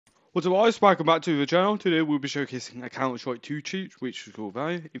What's up guys, welcome back to the channel. Today we'll be showcasing a Counter-Strike 2 cheat, which is called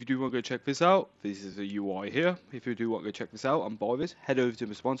Vanity. If you do want to go check this out, this is the UI here. If you do want to go check this out and buy this, head over to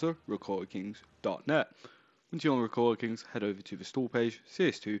the sponsor, Recoverykings.net. Once you're on Recoverykings, head over to the store page,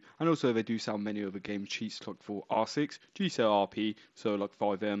 CS2, and also they do sell many other game cheats like for R6, GCRP, so like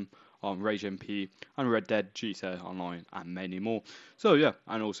 5M, Rage MP, and Red Dead, GTA Online, and many more. So yeah,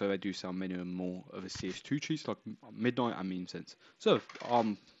 and also they do sell many more of the CS2 cheats like Midnight and Meme Sense. So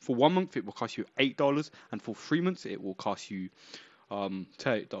for 1 month it will cost you $8, and for 3 months it will cost you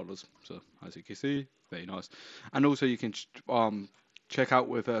 $8. So as you can see, very nice. And also you can check out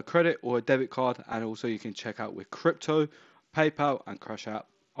with a credit or a debit card, and also you can check out with crypto, PayPal, and Crash App.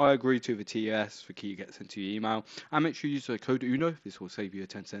 I agree to the TS for key gets into your email, and make sure you use the code UNO. This will save you a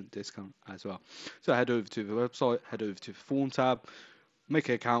 10% discount as well. So head over to the website, head over to the form tab, make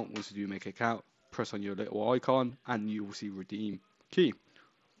an account. Once you do make an account, press on your little icon, and you will see redeem key.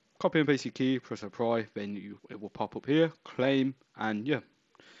 Copy and paste your key, press apply, then it will pop up here, claim, and yeah.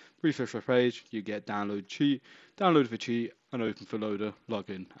 Refresh the page, you get download cheat, download the cheat, and open for loader,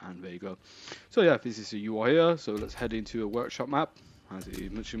 login, and there you go. So yeah, this is the UI here, so let's head into a workshop map, as it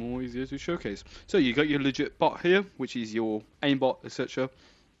is much more easier to showcase. So you got your legit bot here, which is your aimbot, etc.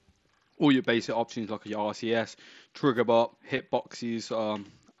 All your basic options like your RCS, trigger bot, hitboxes,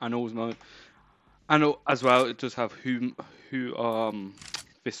 and also, and as well it does have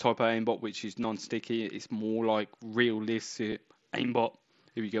this type of aimbot, which is non-sticky. It's more like realistic aimbot,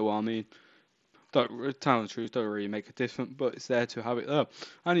 if you get what I mean. Don't tell the truth, don't really make a difference, but it's there to have it there.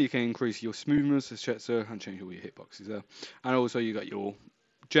 And you can increase your smoothness, etc., and change all your hitboxes there. And also you got your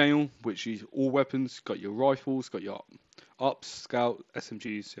jail, which is all weapons. Got your rifles, got your ops, scout,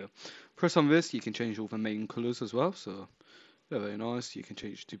 SMGs. Yeah. Press on this, you can change all the main colours as well. So yeah, very nice. You can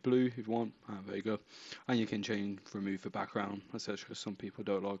change to blue if you want. There you go. And you can remove the background, etc. Some people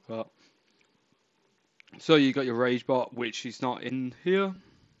don't like that. So you got your rage bot, which is not in here,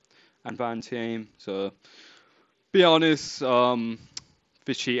 and Vanity aim. So be honest, the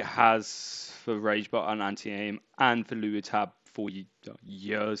cheat has the rage bot and anti aim and the lure tab for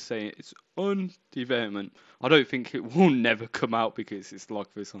years, saying it's on development. I don't think it will never come out because it's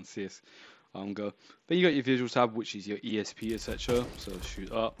like this on CS. Go. Then you got your visual tab, which is your ESP, etc. So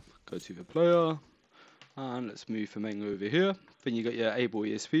shoot up, go to the player, and let's move the main over here. Then you got your able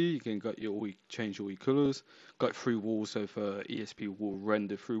ESP. You can change all your colors. Got through walls, so for ESP will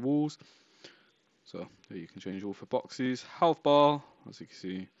render through walls. So you can change all for boxes. Health bar, as you can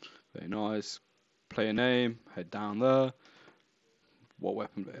see, very nice. Player name, head down there. What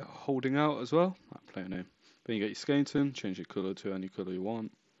weapon they're holding out as well. That player name. Then you got your skeleton. Change your color to any color you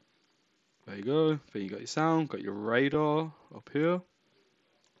want. There you go. Then you got your sound. Got your radar up here.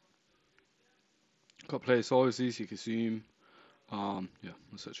 Got player sizes. You can zoom. Yeah,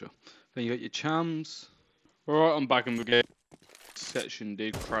 etc. Then you got your chams. Alright, I'm back in the game. Section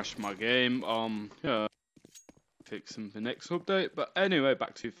did crash my game. Yeah, fix them for the next update. But anyway,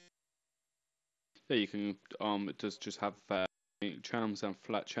 back to yeah, you can it does just have chams and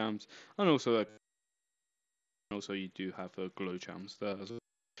flat chams, and also you do have glow chams there as well.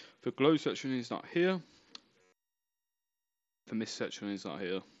 The glow section is not here. The mist section is not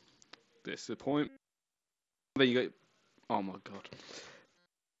here. This is the point. Then you got, oh my god,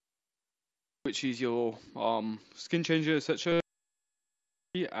 which is your skin changer, etc.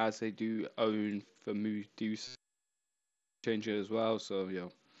 As they do own the mood changer as well. So yeah,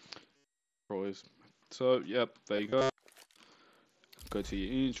 pros. So yep, there you go. Go to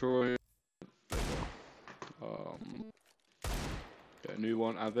your intro. Get a new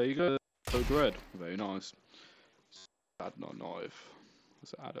one, and there you go. Code red, very nice. Add a knife.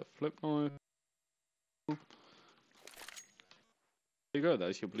 Let's add a flip knife. There you go.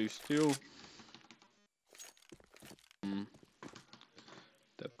 There's your blue steel.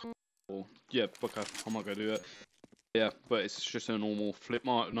 Yeah, okay, I'm not gonna do that. Yeah, but it's just a normal flip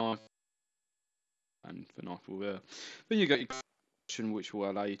knife, and the knife will there. Then you got your option, which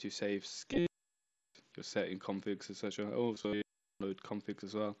will allow you to save skin, your setting configs, etc. Also, you load configs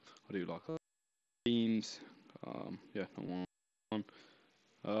as well. I do like themes. Yeah, not one.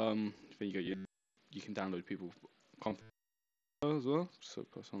 Then you got you can download people configs as well. So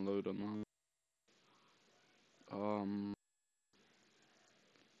press on load on that.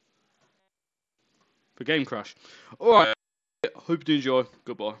 The game crash. Alright, hope you enjoy.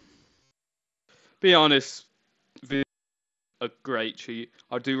 Goodbye. Be honest, this is a great cheat.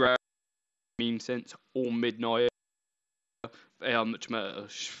 I do recommend Meme Sense or Midnight. They are much better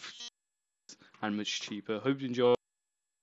and much cheaper. Hope you enjoy.